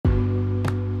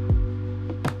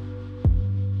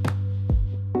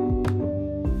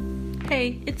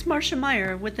Hey, it's Marcia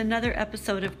Meyer with another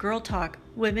episode of Girl Talk,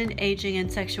 Women, Aging, and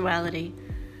Sexuality.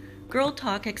 Girl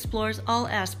Talk explores all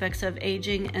aspects of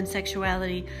aging and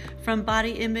sexuality, from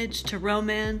body image to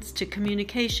romance to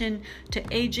communication to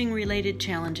aging-related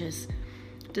challenges.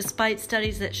 Despite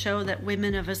studies that show that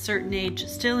women of a certain age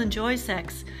still enjoy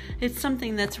sex, it's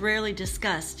something that's rarely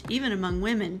discussed, even among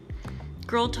women.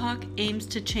 Girl Talk aims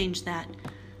to change that.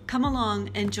 Come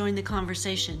along and join the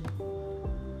conversation.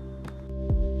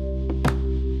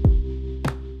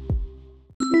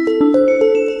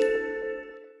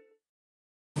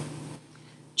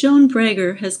 Joan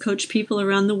Brager has coached people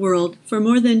around the world for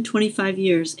more than 25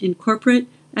 years in corporate,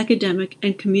 academic,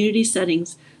 and community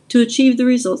settings to achieve the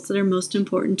results that are most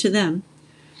important to them.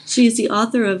 She is the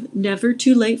author of Never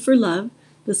Too Late for Love,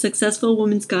 The Successful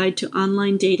Woman's Guide to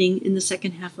Online Dating in the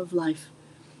Second Half of Life.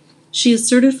 She is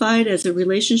certified as a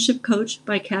relationship coach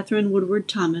by Catherine Woodward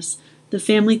Thomas, the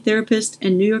family therapist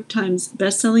and New York Times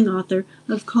best-selling author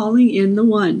of Calling in the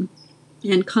One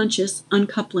and Conscious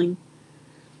Uncoupling.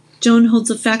 Joan holds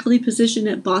a faculty position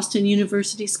at Boston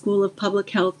University School of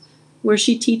Public Health, where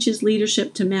she teaches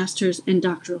leadership to master's and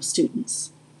doctoral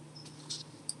students.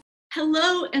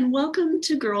 Hello and welcome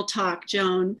to Girl Talk,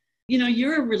 Joan. You know,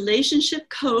 you're a relationship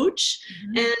coach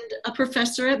and a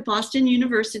professor at Boston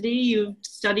University. You've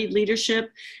studied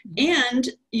leadership and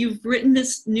you've written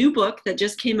this new book that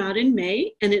just came out in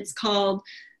May, and it's called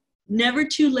Never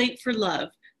Too Late for Love,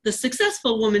 The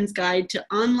Successful Woman's Guide to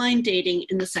Online Dating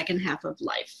in the Second Half of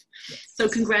Life. Yes. So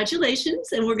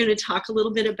congratulations, and we're going to talk a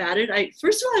little bit about it.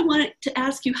 First of all, I wanted to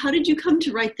ask you, how did you come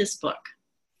to write this book?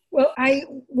 Well, I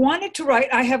wanted to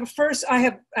write, I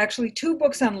have actually two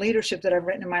books on leadership that I've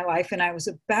written in my life, and I was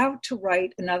about to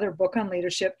write another book on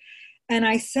leadership, and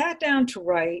I sat down to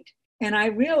write, and I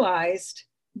realized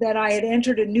that I had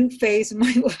entered a new phase in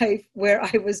my life where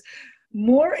I was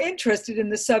more interested in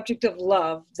the subject of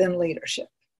love than leadership.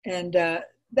 And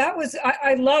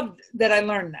I loved that I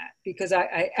learned that, because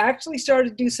I actually started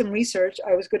to do some research.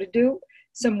 I was going to do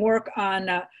some work on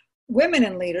women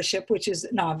in leadership, which is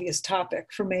an obvious topic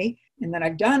for me, and that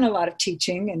I've done a lot of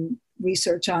teaching and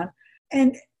research on.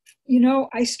 And, you know,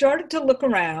 I started to look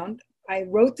around. I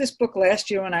wrote this book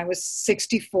last year when I was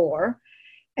 64,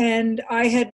 and I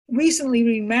had recently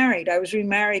remarried. I was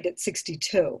remarried at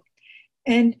 62.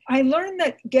 And I learned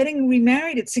that getting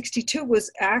remarried at 62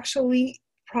 was actually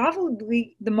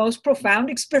probably the most profound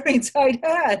experience I'd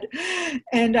had.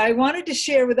 And I wanted to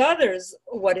share with others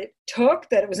what it took,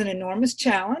 that it was an enormous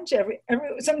challenge.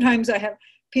 Sometimes I have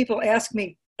people ask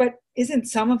me, but isn't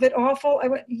some of it awful? I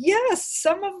went, yes,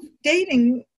 some of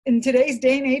dating in today's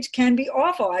day and age can be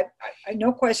awful. I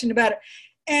no question about it.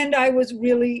 And I was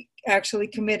really actually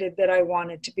committed that I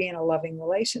wanted to be in a loving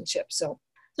relationship. So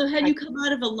had you come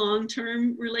out of a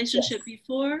long-term relationship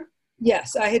before?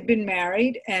 Yes, I had been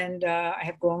married, and I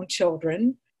have grown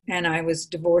children, and I was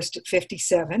divorced at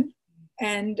 57.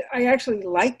 And I actually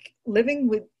like living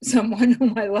with someone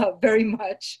whom I love very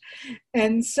much.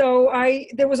 And so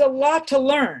there was a lot to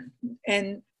learn.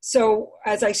 And so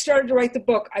as I started to write the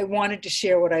book, I wanted to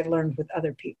share what I learned with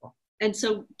other people. And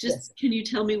so Can you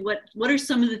tell me what are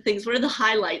some of the things, what are the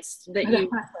highlights that you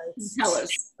tell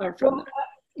us are from that?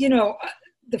 You know,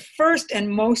 the first and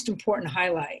most important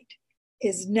highlight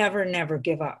is never, never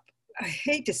give up. I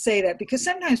hate to say that, because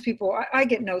sometimes I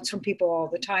get notes from people all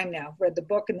the time now, read the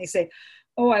book, and they say,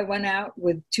 oh, I went out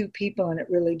with two people and it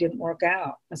really didn't work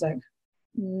out. I was like,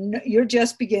 no, you're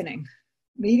just beginning.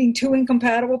 Meeting two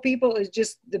incompatible people is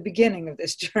just the beginning of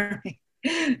this journey,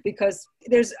 because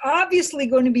there's obviously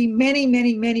going to be many,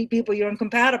 many, many people you're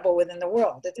incompatible with in the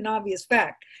world. It's an obvious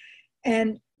fact.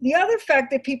 And the other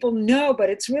fact that people know, but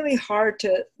it's really hard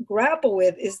to grapple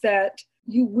with, is that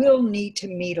you will need to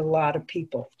meet a lot of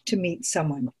people to meet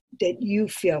someone that you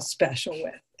feel special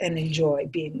with and enjoy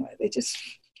being with.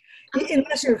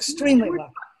 Unless you're extremely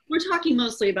lucky. We're talking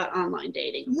mostly about online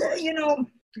dating. Yeah, you know.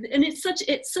 And it's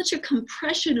such a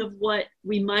compression of what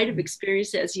we might have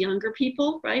experienced as younger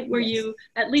people, right? Where you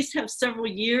at least have several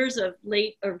years of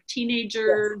late or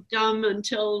teenager dumb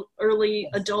until early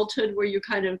adulthood, where you're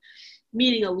kind of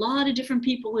meeting a lot of different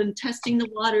people and testing the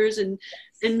waters. And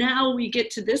now we get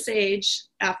to this age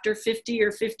after 50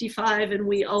 or 55, and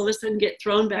we all of a sudden get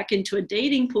thrown back into a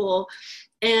dating pool.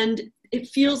 And it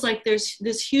feels like there's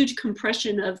this huge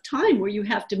compression of time where you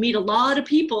have to meet a lot of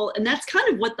people. And that's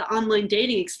kind of what the online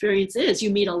dating experience is.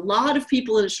 You meet a lot of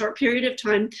people in a short period of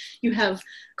time. You have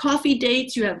coffee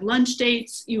dates, you have lunch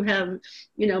dates, you have,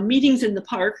 meetings in the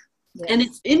park. Yes. And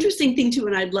it's an interesting thing too,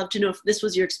 and I'd love to know if this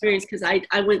was your experience, because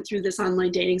I went through this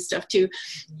online dating stuff too.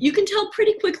 You can tell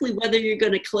pretty quickly whether you're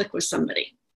going to click with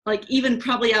somebody. Like even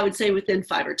probably I would say within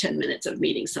 5 or 10 minutes of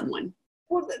meeting someone.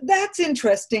 Well, that's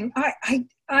interesting.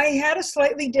 I had a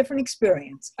slightly different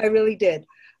experience. I really did.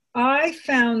 I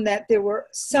found that there were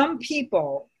some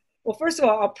people. Well, first of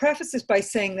all, I'll preface this by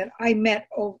saying that I met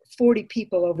over 40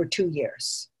 people over 2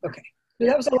 years. Okay. So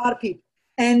that was a lot of people.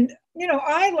 And,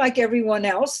 I, like everyone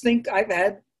else, think I've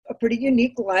had a pretty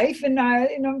unique life, and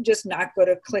I'm just not going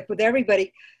to click with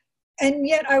everybody. And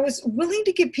yet I was willing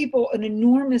to give people an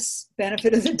enormous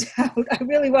benefit of the doubt. I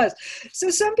really was. So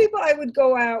some people I would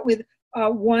go out with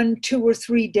 1, 2, or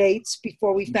 3 dates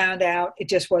before we found out it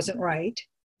just wasn't right.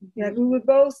 Mm-hmm. We would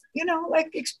both,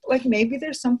 like maybe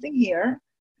there's something here.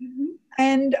 Mm-hmm.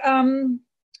 And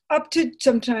up to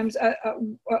sometimes,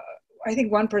 I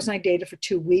think one person I dated for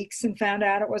 2 weeks and found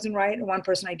out it wasn't right. And one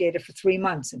person I dated for 3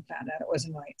 months and found out it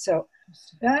wasn't right. So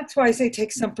that's why I say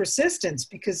take some persistence,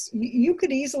 because you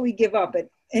could easily give up at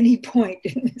any point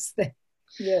in this thing.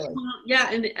 Really. Well,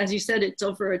 yeah. And as you said, it's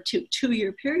over a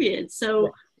two-year period.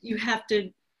 So you have to,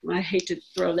 I hate to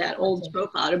throw that old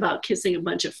trope out about kissing a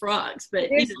bunch of frogs, but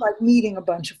it's like meeting a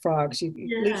bunch of frogs. You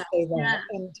at least say that.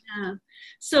 Yeah.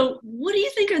 So what do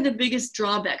you think are the biggest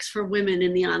drawbacks for women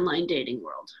in the online dating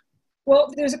world?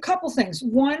 Well, there's a couple things.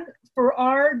 One, for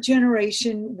our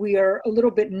generation, we are a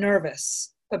little bit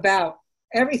nervous about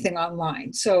everything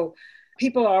online. So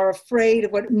people are afraid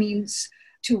of what it means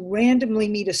to randomly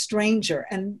meet a stranger.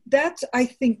 And that's, I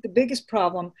think, the biggest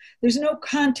problem. There's no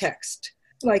context.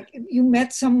 Like, you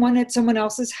met someone at someone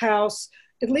else's house,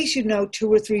 at least 2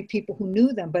 or 3 people who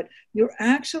knew them, but you're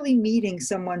actually meeting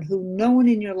someone who no one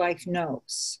in your life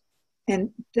knows.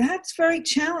 And that's very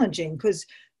challenging, because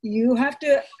you have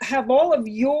to have all of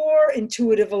your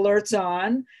intuitive alerts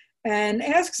on and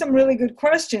ask some really good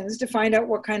questions to find out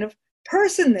what kind of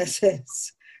person this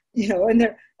is.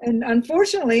 And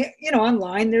unfortunately,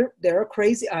 online there are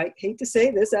crazy, I hate to say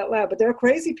this out loud, but there are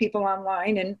crazy people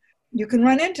online, and you can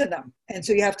run into them. And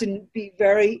so you have to be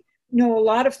know a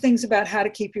lot of things about how to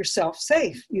keep yourself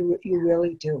safe. You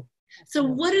really do. So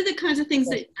what are the kinds of things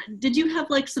did you have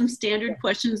like some standard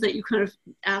questions that you kind of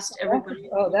asked everybody?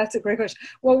 Oh, that's a great question.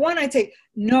 Well, one, I'd say,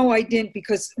 no, I didn't,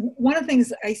 because one of the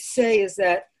things I say is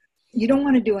that you don't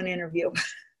want to do an interview.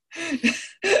 You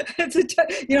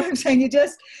know what I'm saying?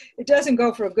 It doesn't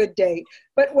go for a good date.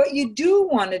 But what you do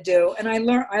want to do, and I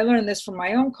learned this from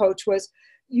my own coach, was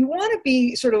you want to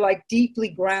be sort of like deeply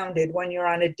grounded when you're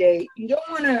on a date. You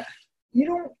want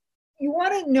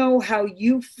to know how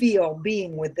you feel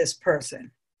being with this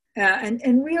person,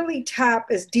 and really tap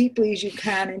as deeply as you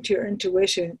can into your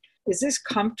intuition. Is this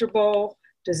comfortable?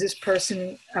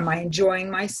 Am I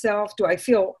enjoying myself? Do I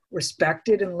feel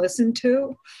respected and listened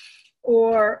to?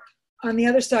 Or on the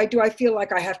other side, do I feel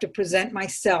like I have to present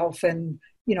myself and,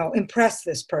 impress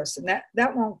this person?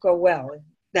 That won't go well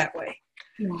that way.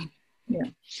 Yeah.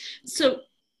 So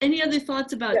any other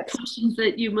thoughts about questions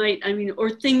that you might, or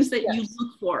things that you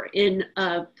look for in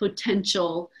a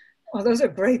potential? Oh, those are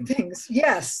great things.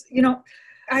 Yes.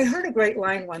 I heard a great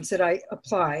line once that I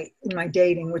apply in my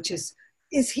dating, which is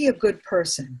he a good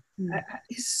person?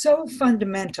 It's so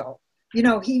fundamental.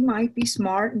 He might be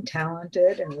smart and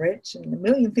talented and rich and a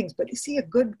million things, but is he a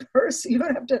good person? You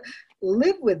don't have to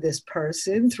live with this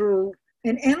person through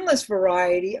an endless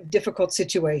variety of difficult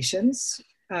situations.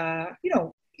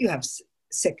 You have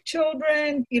sick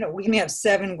children, we may have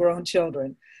 7 grown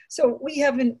children. So we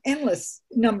have an endless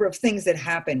number of things that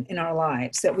happen in our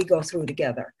lives that we go through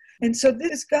together. And so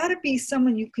there's got to be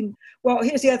someone here's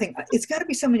the other thing. It's got to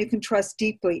be someone you can trust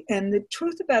deeply. And the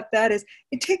truth about that is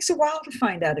it takes a while to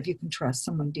find out if you can trust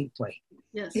someone deeply.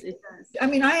 Yes, it does.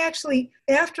 I actually,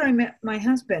 after I met my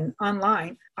husband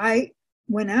online, I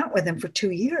went out with him for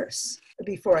 2 years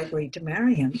before I agreed to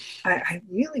marry him. I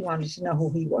really wanted to know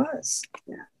who he was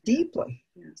deeply.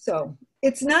 Yeah. So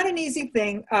it's not an easy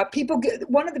thing.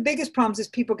 One of the biggest problems is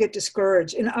people get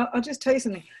discouraged. And I'll just tell you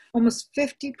something. Almost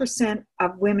 50%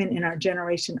 of women in our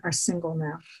generation are single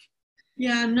now.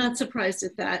 Yeah, I'm not surprised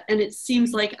at that. And it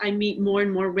seems like I meet more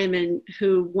and more women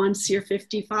who, once you're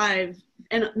 55,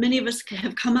 and many of us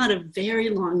have come out of very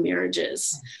long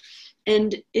marriages.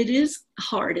 And it is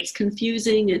hard. It's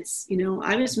confusing. It's,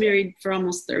 I was married for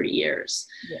almost 30 years.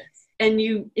 Yes. And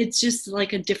it's just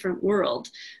like a different world.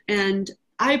 And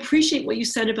I appreciate what you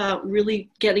said about really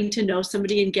getting to know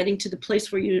somebody and getting to the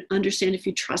place where you understand if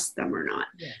you trust them or not.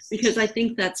 Yes. Because I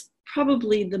think that's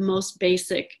probably the most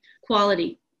basic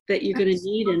quality that you're going to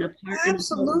need in a partner.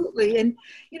 Absolutely. And,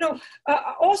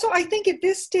 also I think at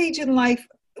this stage in life,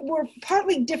 we're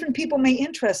partly different people may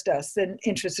interest us than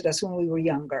interested us when we were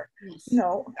younger. Yes.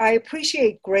 I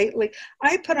appreciate greatly.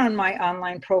 I put on my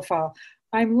online profile,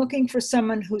 I'm looking for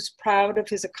someone who's proud of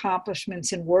his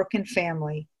accomplishments in work and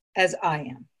family as I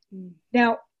am.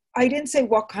 Now, I didn't say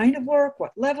what kind of work,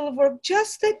 what level of work,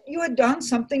 just that you had done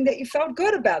something that you felt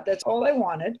good about. That's all I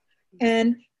wanted.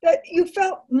 And that you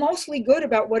felt mostly good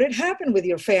about what had happened with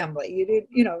your family.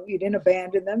 You didn't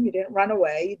abandon them. You didn't run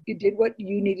away. You did what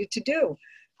you needed to do.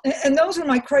 And those were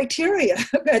my criteria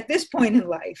at this point in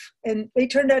life. And they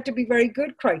turned out to be very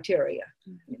good criteria.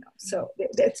 So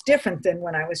it's different than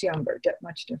when I was younger,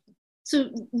 much different. So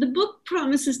the book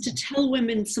promises to tell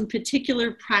women some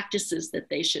particular practices that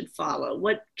they should follow.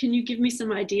 Can you give me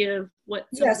some idea of what?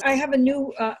 Yes, I have a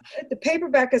new, the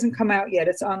paperback hasn't come out yet.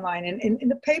 It's online. And in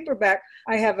the paperback,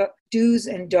 I have a do's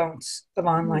and don'ts of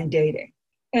online dating.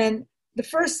 And the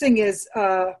first thing is,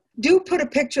 do put a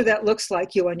picture that looks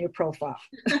like you on your profile.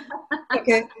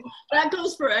 Okay. That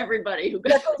goes for everybody.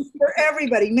 That goes for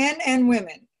everybody, men and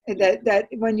women. That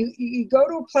when you go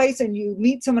to a place and you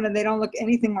meet someone and they don't look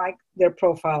anything like their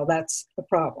profile, that's the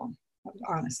problem,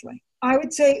 honestly. I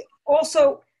would say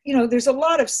also, there's a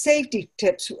lot of safety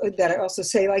tips that I also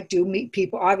say, like, do meet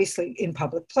people, obviously, in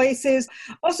public places.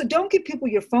 Also, don't give people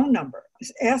your phone number.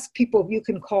 Just ask people if you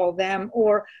can call them,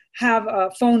 or have a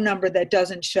phone number that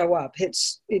doesn't show up.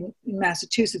 In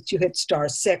Massachusetts, you hit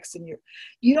 *6, and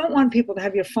you don't want people to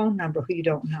have your phone number who you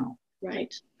don't know.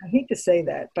 Right. I hate to say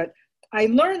that, but I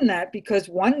learned that because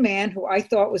one man who I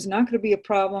thought was not going to be a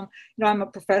problem, I'm a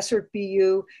professor at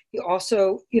BU. He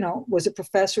also, was a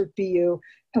professor at BU.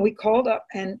 And we called up,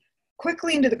 and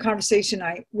quickly into the conversation,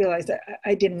 I realized that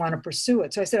I didn't want to pursue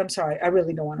it. So I said, I'm sorry, I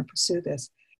really don't want to pursue this.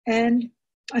 And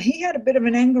he had a bit of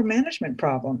an anger management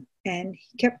problem, and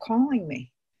he kept calling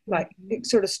me, like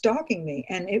sort of stalking me.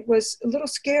 And it was a little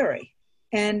scary.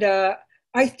 And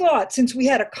I thought, since we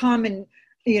had a common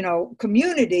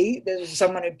community, there was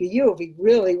someone at BU, if he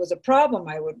really was a problem,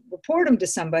 I would report him to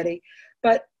somebody.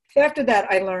 But after that,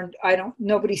 I learned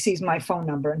nobody sees my phone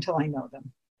number until I know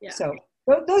them. Yeah. So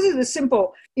those are the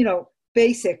simple,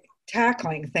 basic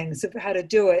tackling things of how to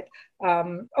do it.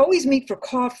 Always meet for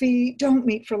coffee. Don't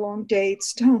meet for long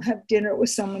dates. Don't have dinner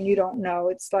with someone you don't know.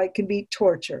 It's like, can be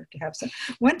torture to have some.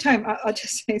 One time, I'll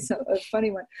just say a funny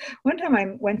one. One time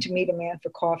I went to meet a man for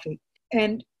coffee,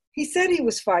 and he said he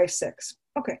was 5'6".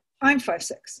 Okay, I'm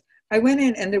 5'6". I went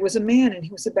in, and there was a man, and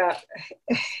he was about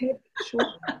a head short.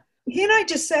 He and I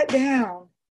just sat down,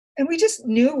 and we just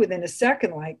knew within a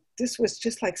second, like, this was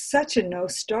just like such a no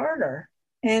starter.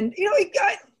 And,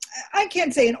 I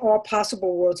can't say in all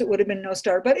possible worlds it would have been no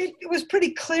starter, but it was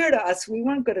pretty clear to us we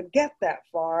weren't going to get that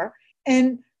far.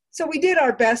 And so we did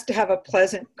our best to have a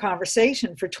pleasant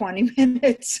conversation for 20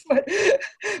 minutes. But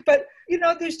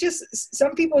there's just,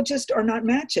 some people just are not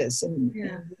matches, and you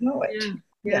know it.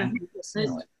 Yeah.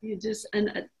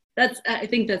 I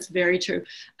think that's very true.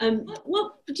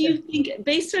 What do you think,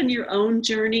 based on your own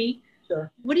journey,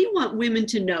 sure, what do you want women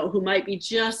to know who might be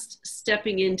just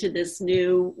stepping into this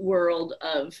new world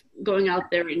of going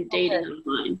out there and dating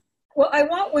online? Well, I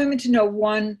want women to know,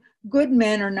 one, good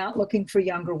men are not looking for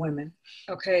younger women.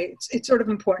 Okay, it's sort of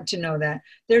important to know that.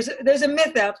 There's a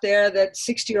myth out there that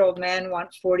 60-year-old men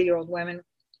want 40-year-old women.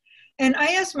 And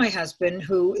I asked my husband,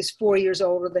 who is 4 years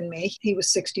older than me, he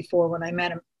was 64 when I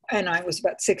met him, and I was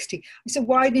about 60. I said,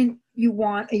 why didn't you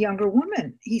want a younger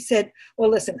woman? He said, well,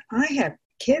 listen, I have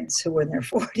kids who are in their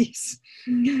 40s.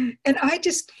 And I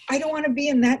don't want to be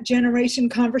in that generation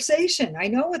conversation. I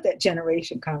know what that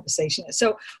generation conversation is.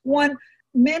 So one,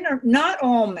 not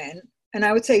all men, and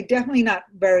I would say definitely not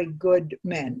very good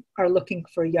men, are looking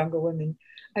for younger women.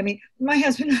 I mean, my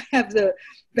husband and I have the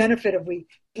benefit of we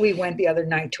went the other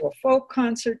night to a folk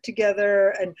concert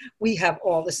together, and we have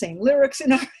all the same lyrics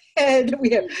in our head.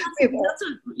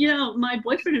 My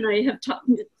boyfriend and I have talked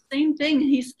the same thing.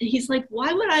 He's like,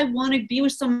 why would I want to be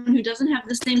with someone who doesn't have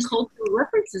the same cultural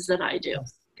references that I do?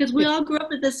 Because we all grew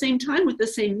up at the same time with the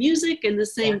same music and the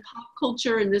same pop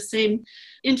culture and the same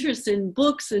interest in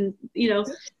books, and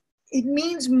it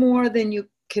means more than you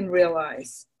can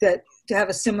realize that to have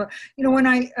a similar. When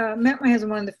I met my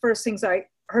husband, one of the first things I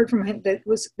heard from him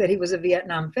that he was a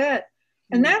Vietnam vet.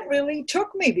 And that really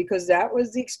took me, because that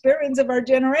was the experience of our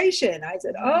generation. I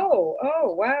said, oh,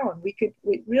 wow. And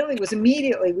it really was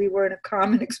immediately, we were in a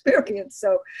common experience.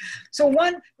 So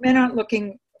one, men aren't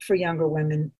looking for younger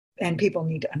women, and people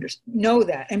need to know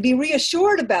that and be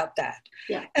reassured about that.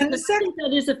 Yeah. And the second,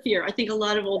 that is a fear. I think a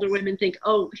lot of older women think,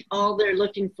 all they're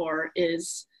looking for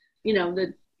is,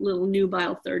 the little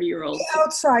nubile 30-year-old. The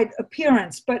outside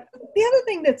appearance. But the other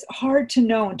thing that's hard to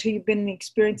know until you've been in the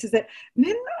experience is that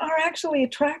men are actually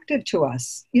attracted to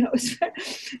us. It's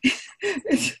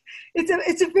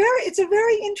a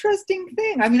very interesting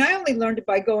thing. I mean, I only learned it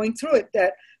by going through it,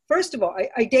 that first of all,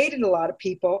 I dated a lot of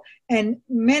people, and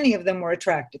many of them were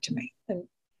attracted to me. And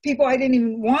people I didn't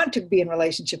even want to be in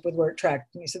relationship with were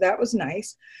attracted to me. So that was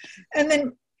nice. And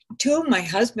then two, my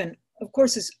husband, of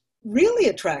course, is really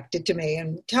attracted to me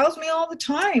and tells me all the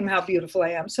time how beautiful I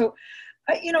am. So,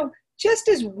 just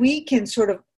as we can sort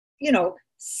of,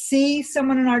 see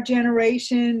someone in our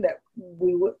generation that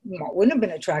we wouldn't have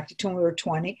been attracted to when we were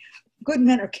 20, good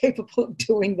men are capable of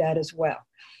doing that as well.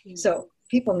 Yes. So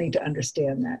people need to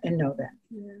understand that and know that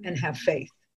and have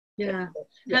faith. Yeah.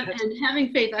 And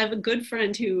having faith. I have a good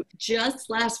friend who just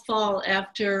last fall,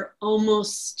 after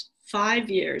almost 5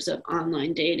 years of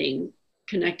online dating,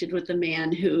 connected with a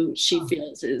man who she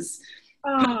feels is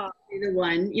the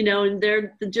one, and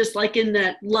they're just like in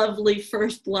that lovely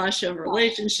first blush of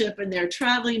relationship, and they're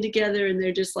traveling together, and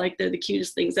they're just like, they're the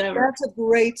cutest things ever. That's a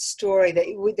great story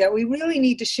that we really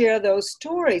need to share those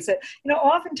stories. That,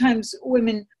 oftentimes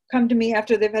women come to me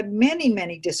after they've had many,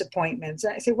 many disappointments.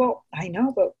 I say, well, I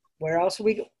know, but what else are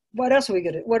we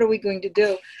going to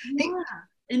do? Yeah.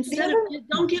 Instead of,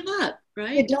 don't give up,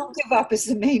 right? Don't give up is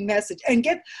the main message. And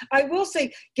I will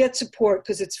say, get support,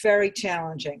 because it's very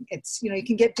challenging. It's, you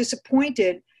can get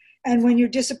disappointed. And when you're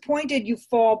disappointed, you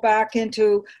fall back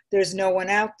into, there's no one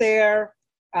out there.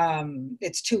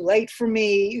 It's too late for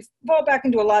me. You fall back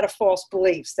into a lot of false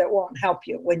beliefs that won't help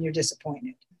you when you're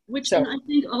disappointed. And I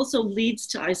think also leads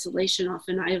to isolation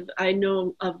often. I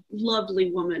know a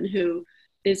lovely woman who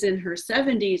is in her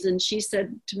 70s, and she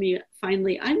said to me,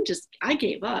 finally, I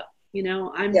gave up,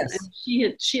 and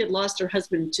she had lost her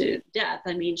husband to death.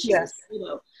 I mean, she was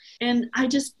solo. And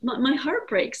my heart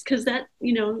breaks, because that,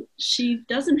 she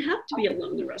doesn't have to be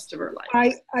alone the rest of her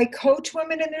life. I coach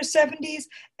women in their 70s,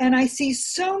 and I see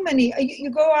so many, you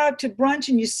go out to brunch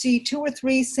and you see 2 or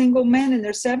 3 single men in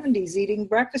their 70s eating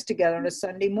breakfast together on a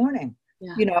Sunday morning.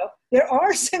 Yeah. There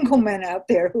are single men out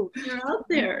there they're out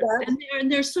there, and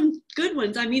there's some good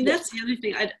ones. I mean, that's the other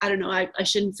thing. I don't know. I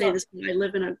shouldn't say this, but I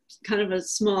live in a kind of a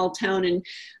small town,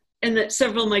 and that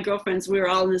several of my girlfriends, we were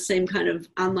all in the same kind of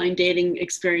online dating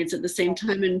experience at the same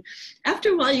time. And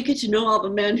after a while, you get to know all the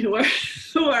men who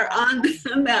are on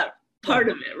that part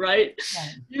of it, right?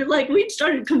 You're like, we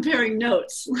started comparing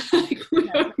notes. Like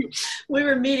we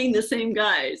were meeting the same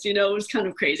guys, it was kind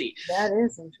of crazy. That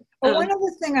is interesting. One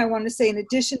other thing I want to say, in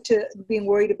addition to being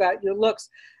worried about your looks,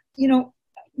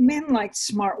 men like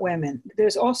smart women.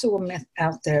 There's also a myth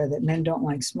out there that men don't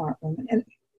like smart women. And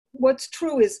what's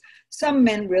true is some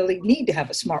men really need to have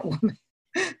a smart woman.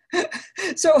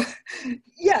 So,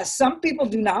 yes, some people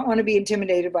do not want to be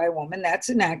intimidated by a woman. That's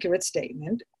an accurate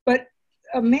statement. But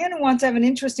a man who wants to have an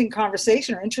interesting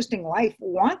conversation or interesting life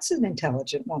wants an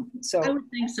intelligent woman. So I would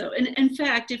think so. And in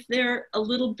fact, if they're a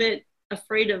little bit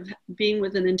afraid of being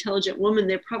with an intelligent woman,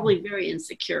 they're probably very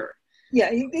insecure.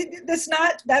 Yeah, that's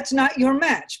not your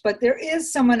match. But there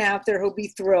is someone out there who'll be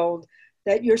thrilled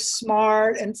that you're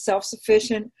smart and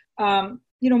self-sufficient. My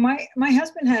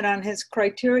husband had on his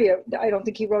criteria, I don't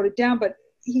think he wrote it down, but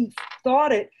he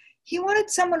thought it. He wanted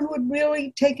someone who had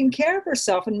really taken care of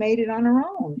herself and made it on her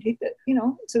own,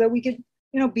 so that we could,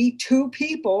 be 2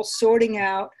 people sorting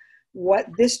out what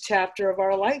this chapter of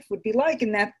our life would be like.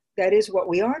 And that is what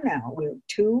we are now. We're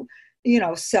 2,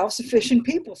 self-sufficient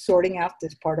people sorting out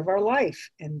this part of our life.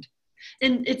 And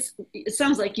it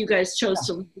sounds like you guys chose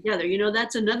to live together.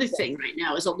 That's another thing right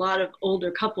now, is a lot of older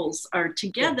couples are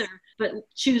together, but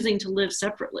choosing to live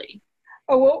separately.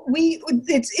 Oh, well,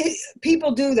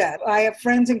 people do that. I have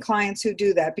friends and clients who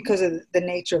do that because of the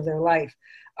nature of their life.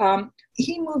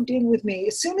 He moved in with me.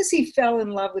 As soon as he fell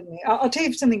in love with me, I'll tell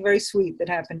you something very sweet that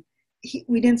happened.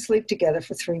 We didn't sleep together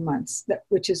for 3 months,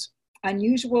 which is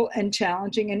unusual and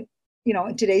challenging in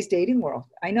today's dating world.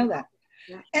 I know that.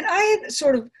 Yeah. And I had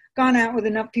sort of gone out with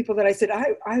enough people that I said,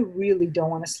 I really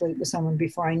don't want to sleep with someone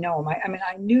before I know him.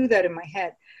 I knew that in my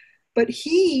head. But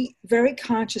he very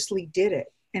consciously did it.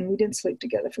 And we didn't sleep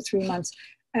together for 3 months.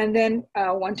 And then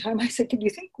one time I said, "Do you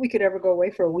think we could ever go away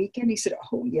for a weekend?" He said,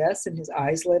 "Oh, yes." And his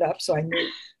eyes lit up. So I knew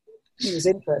he was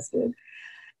interested.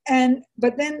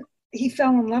 But then he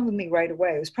fell in love with me right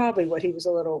away. It was probably what he was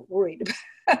a little worried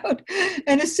about.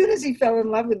 And as soon as he fell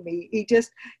in love with me,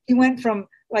 he went from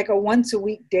like a once a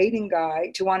week dating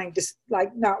guy to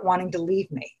not wanting to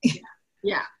leave me.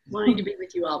 Yeah, wanting to be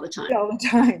with you all the time. All the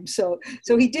time. So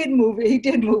he did move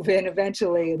in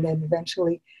eventually, and then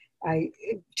eventually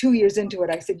 2 years into it,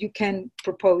 I said, "You can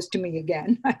propose to me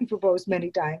again." I proposed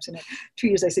many times, and in 2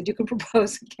 years I said, "You can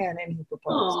propose again," and he proposed.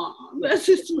 Oh, that's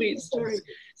a sweet story.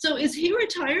 So is he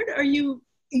retired? Are you?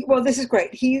 Well, this is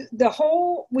great.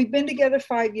 We've been together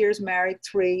 5 years, married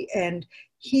 3, and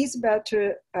he's about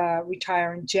to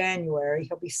retire in January.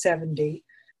 He'll be 70.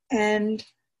 And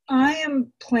I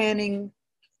am planning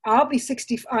I'll be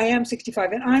 60, I am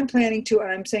 65, and I'm planning to,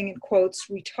 and I'm saying in quotes,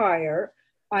 retire.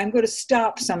 I'm going to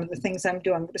stop some of the things I'm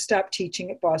doing. I'm going to stop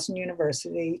teaching at Boston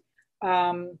University.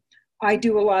 I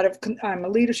do a lot of, I'm a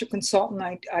leadership consultant.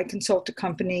 I consult to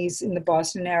companies in the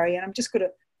Boston area, and I'm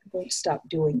going to stop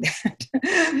doing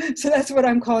that. So that's what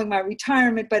I'm calling my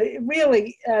retirement. But it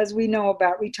really, as we know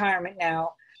about retirement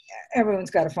now, everyone's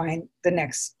got to find the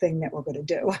next thing that we're going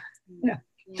to do. You know?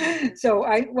 So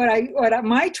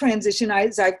my transition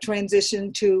is I've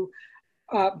transitioned to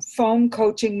phone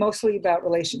coaching, mostly about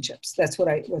relationships. That's what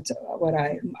I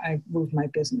moved my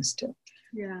business to.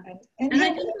 Yeah. And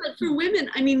I think that for women,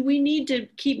 I mean, we need to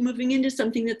keep moving into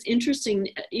something that's interesting,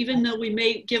 even though we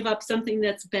may give up something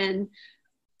that's been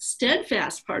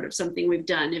steadfast part of something we've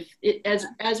done.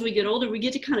 As we get older, we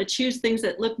get to kind of choose things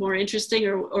that look more interesting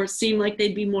or seem like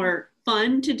they'd be more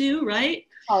fun to do, right?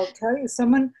 I'll tell you,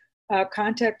 someone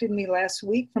contacted me last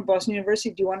week from Boston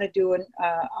University. Do you want to do an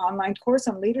online course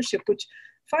on leadership, which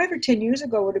 5 or 10 years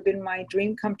ago would have been my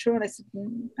dream come true. And I said,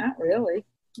 not really.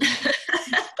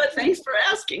 But thanks for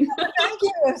asking. Thank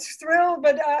you. I was thrilled.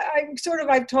 But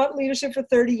I've taught leadership for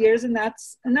 30 years, and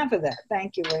that's enough of that.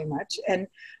 Thank you very much. And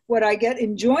what I get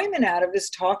enjoyment out of is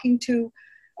talking to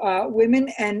women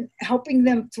and helping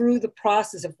them through the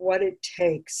process of what it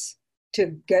takes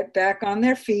to get back on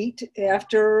their feet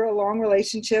after a long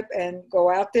relationship and go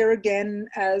out there again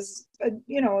as a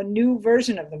new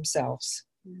version of themselves.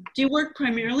 Do you work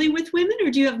primarily with women,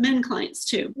 or do you have men clients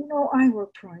too? I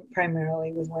work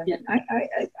primarily with women. Yeah.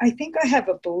 I think I have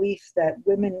a belief that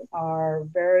women are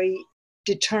very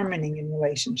determining in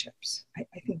relationships. I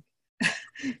think.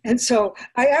 And so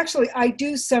I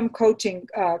do some coaching,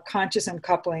 conscious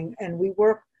uncoupling, and we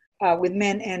work with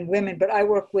men and women, but I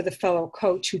work with a fellow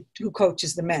coach who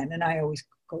coaches the men, and I always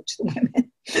coach the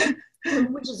women.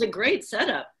 Which is a great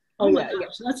setup. Oh my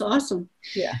gosh, that's awesome.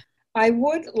 Yeah. I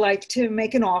would like to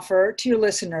make an offer to your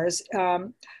listeners.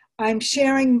 I'm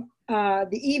sharing the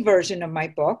e-version of my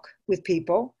book with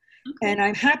people, and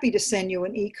I'm happy to send you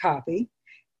an e-copy.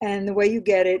 And the way you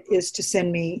get it is to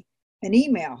send me an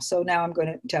email. So now I'm going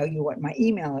to tell you what my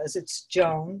email is. It's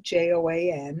Joan,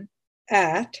 Joan,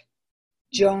 at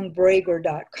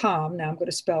joanbrager.com. Now I'm going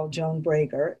to spell Joan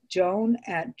Brager. Joan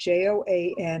at JoanBragar,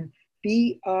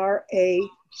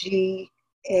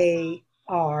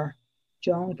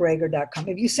 joanbrager.com.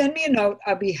 If you send me a note,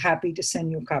 I'll be happy to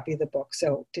send you a copy of the book,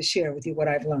 so to share with you what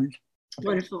I've learned. Okay.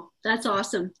 Wonderful. That's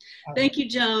awesome. Thank you,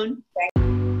 Joan.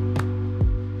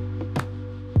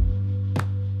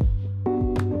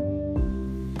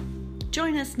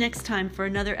 Join us next time for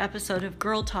another episode of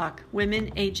Girl Talk,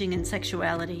 Women, Aging, and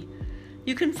Sexuality.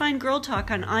 You can find Girl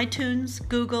Talk on iTunes,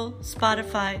 Google,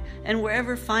 Spotify, and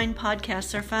wherever fine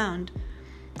podcasts are found.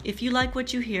 If you like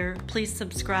what you hear, please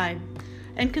subscribe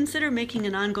and consider making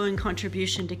an ongoing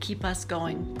contribution to keep us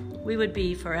going. We would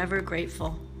be forever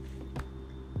grateful.